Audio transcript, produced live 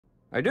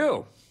I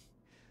do.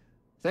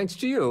 Thanks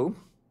to you,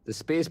 the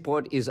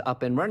spaceport is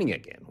up and running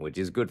again, which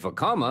is good for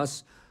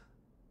commerce,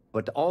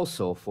 but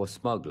also for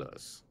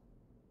smugglers.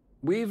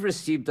 We've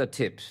received a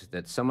tip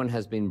that someone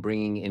has been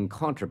bringing in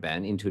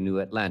contraband into New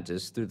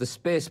Atlantis through the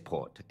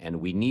spaceport,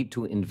 and we need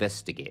to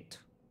investigate.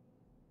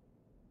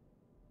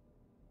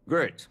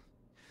 Great.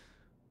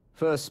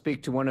 First,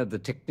 speak to one of the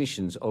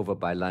technicians over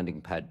by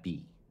landing pad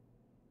B.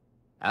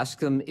 Ask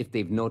them if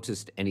they've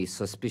noticed any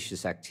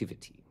suspicious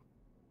activity.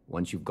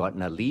 Once you've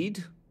gotten a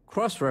lead,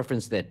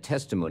 cross-reference their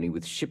testimony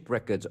with ship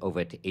records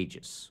over at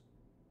Aegis.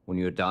 When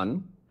you're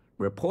done,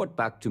 report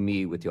back to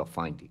me with your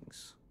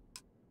findings.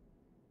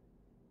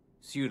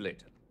 See you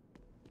later.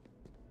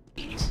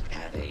 Please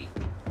have a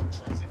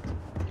pleasant day.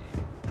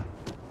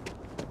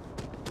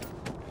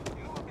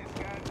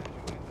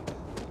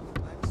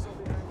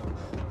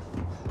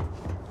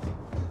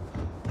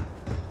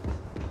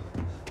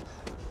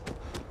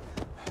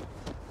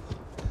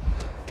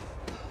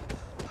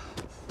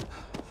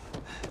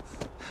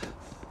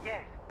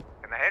 Yes,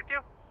 can I help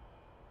you?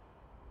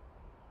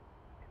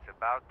 It's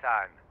about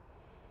time.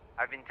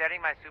 I've been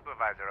telling my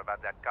supervisor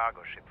about that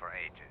cargo ship for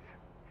ages.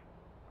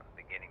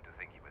 Beginning to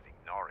think he was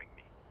ignoring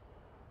me.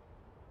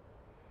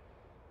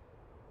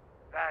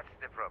 That's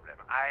the problem.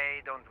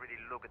 I don't really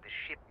look at the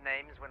ship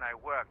names when I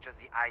work, just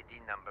the ID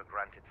number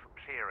granted for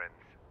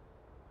clearance.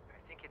 I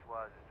think it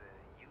was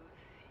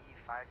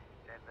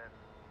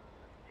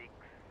UC576B.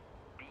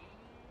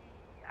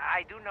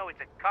 I do know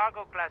it's a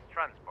cargo class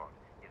transport,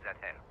 if that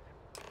helps.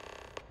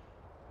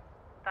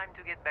 Time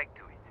to get back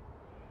to it.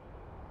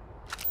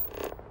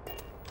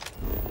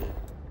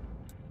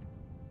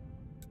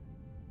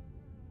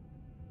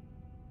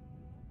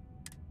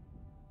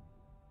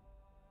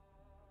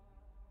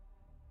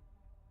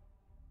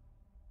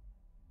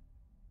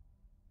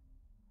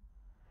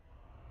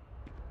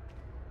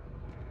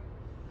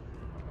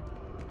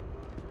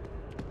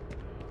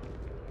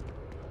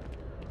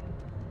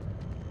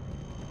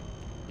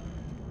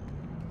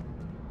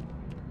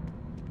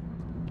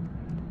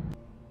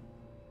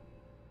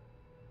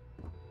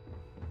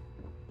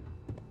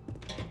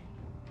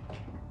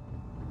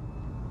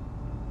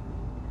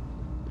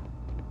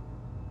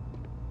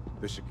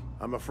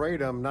 I'm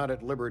afraid I'm not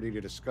at liberty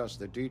to discuss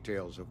the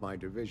details of my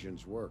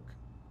division's work.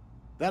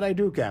 That I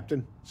do,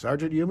 Captain.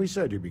 Sergeant Yumi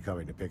said you'd be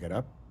coming to pick it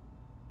up.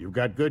 You've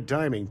got good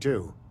timing,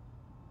 too.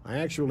 I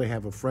actually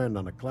have a friend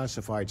on a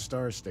classified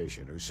star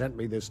station who sent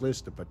me this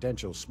list of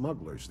potential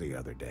smugglers the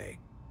other day.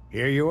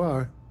 Here you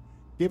are.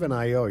 Given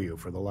I owe you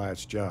for the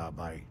last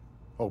job, I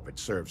hope it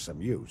serves some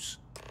use.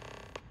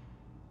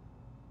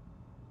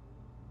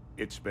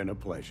 It's been a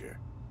pleasure.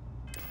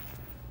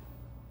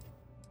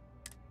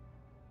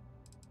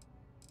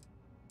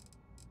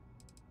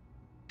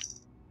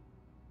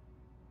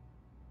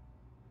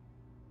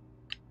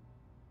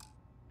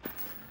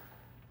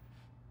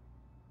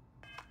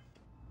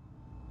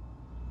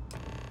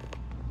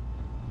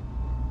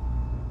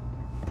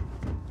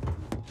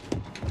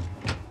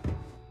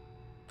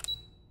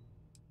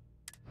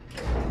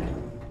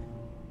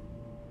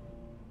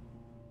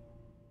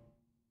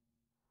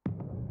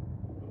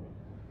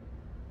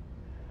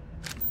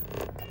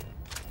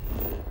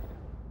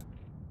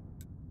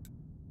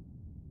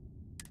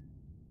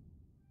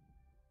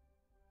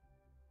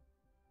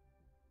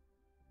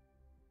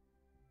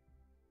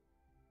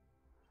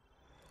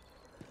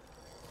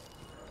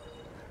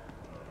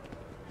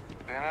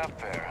 Been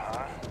up there,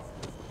 huh?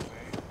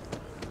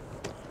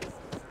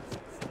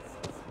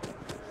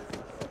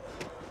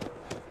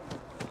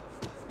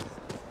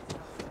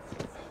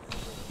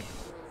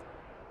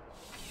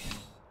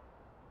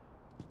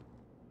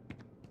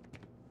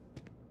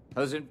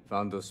 Hasn't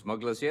found those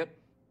smugglers yet?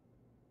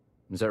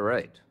 Is that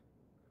right?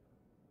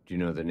 Do you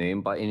know the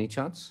name by any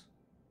chance?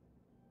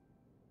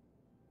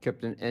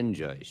 Captain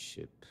Enjai's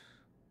ship.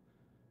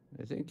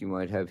 I think you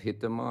might have hit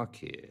the mark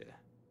here.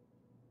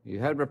 You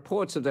had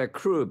reports of their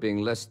crew being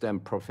less than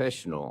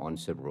professional on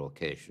several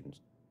occasions.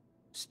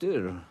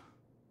 Still,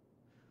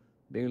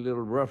 being a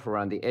little rough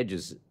around the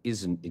edges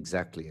isn't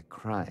exactly a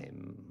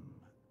crime.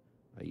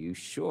 Are you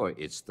sure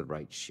it's the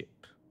right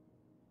ship?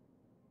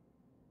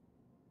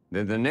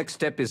 Then the next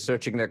step is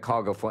searching their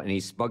cargo for any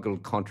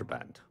smuggled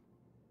contraband.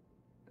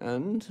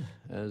 And,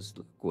 as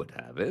luck would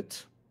have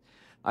it,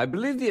 I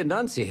believe the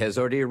Anansi has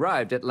already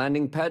arrived at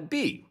landing pad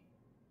B.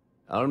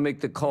 I'll make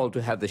the call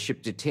to have the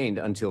ship detained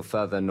until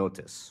further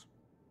notice.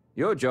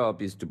 Your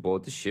job is to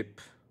board the ship,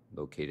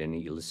 locate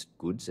any illicit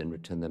goods, and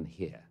return them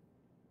here.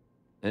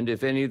 And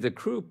if any of the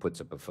crew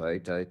puts up a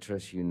fight, I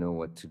trust you know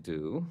what to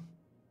do.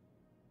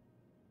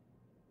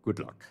 Good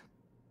luck.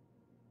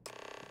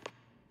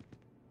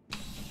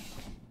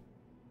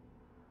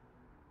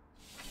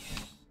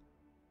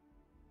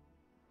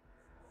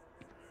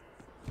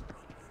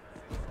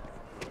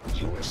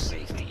 Your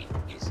safety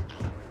is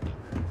our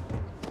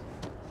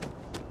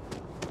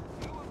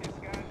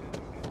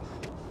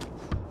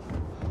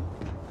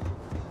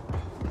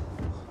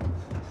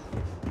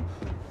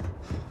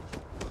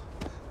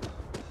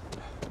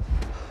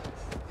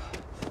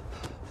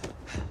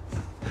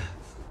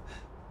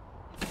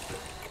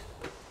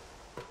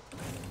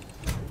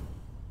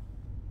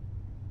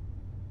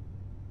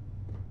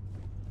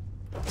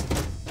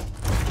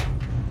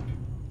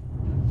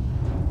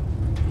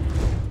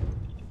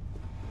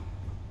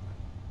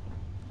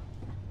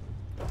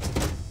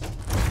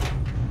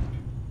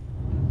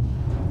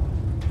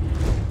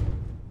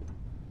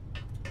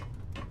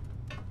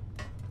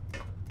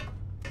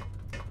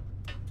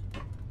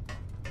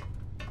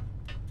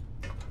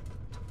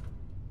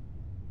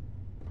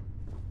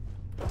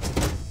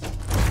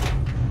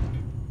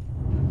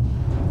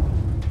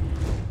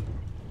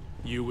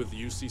You with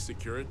UC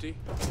security?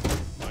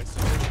 My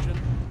suggestion?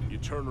 You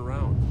turn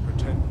around,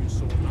 pretend you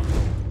saw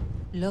nothing.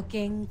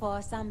 Looking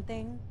for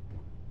something?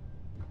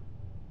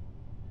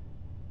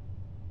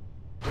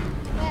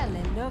 Well,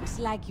 it looks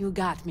like you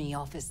got me,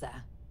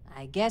 officer.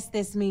 I guess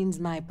this means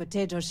my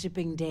potato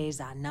shipping days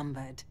are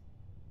numbered.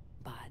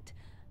 But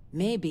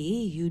maybe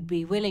you'd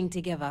be willing to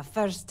give a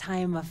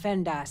first-time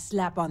offender a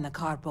slap on the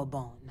carpal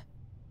bone.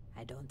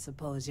 I don't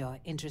suppose you're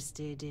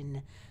interested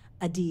in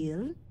a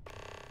deal?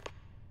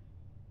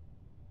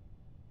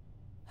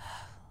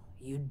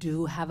 You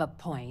do have a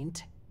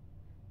point.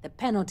 The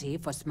penalty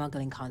for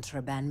smuggling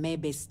contraband may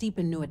be steep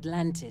in New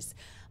Atlantis,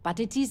 but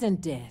it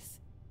isn't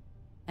death.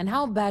 And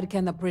how bad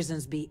can the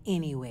prisons be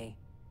anyway?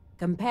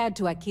 Compared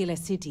to Aquila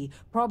City,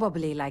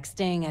 probably like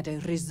staying at a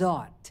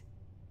resort.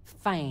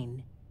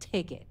 Fine,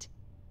 take it.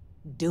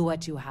 Do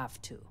what you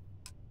have to.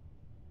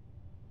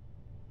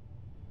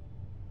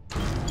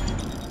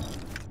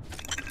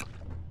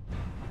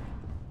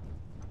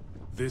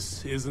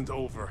 This isn't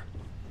over.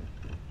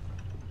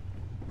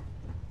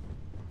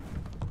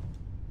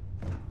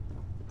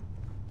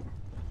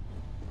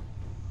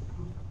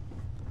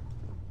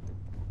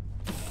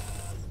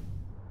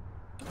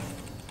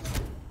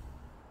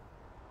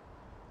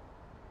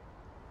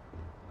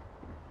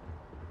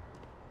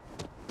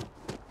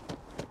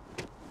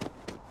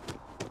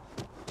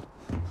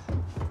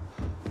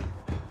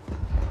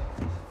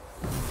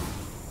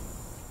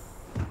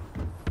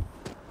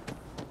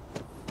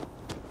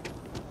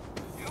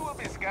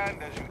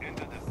 Scanned as you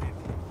enter the city.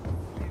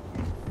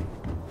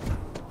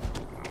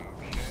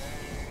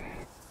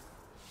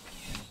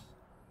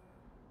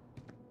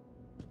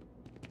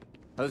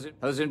 Okay.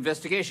 How's the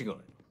investigation going?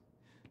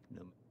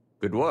 No.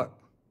 Good work.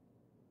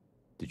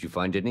 Did you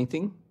find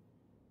anything?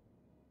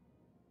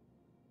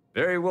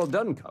 Very well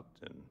done,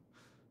 Captain.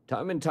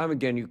 Time and time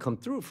again, you come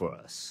through for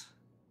us.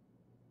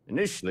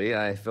 Initially,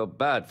 I felt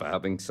bad for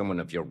helping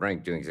someone of your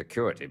rank doing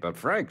security, but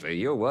frankly,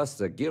 you're worse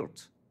than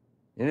guilt.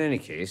 In any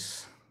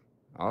case,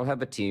 I'll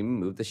have a team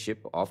move the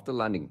ship off the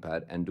landing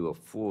pad and do a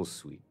full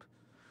sweep.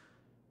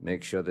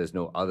 Make sure there's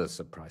no other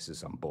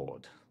surprises on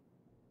board.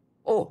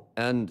 Oh,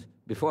 and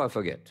before I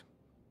forget,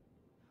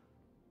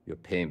 your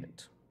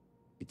payment.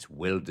 It's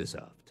well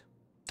deserved.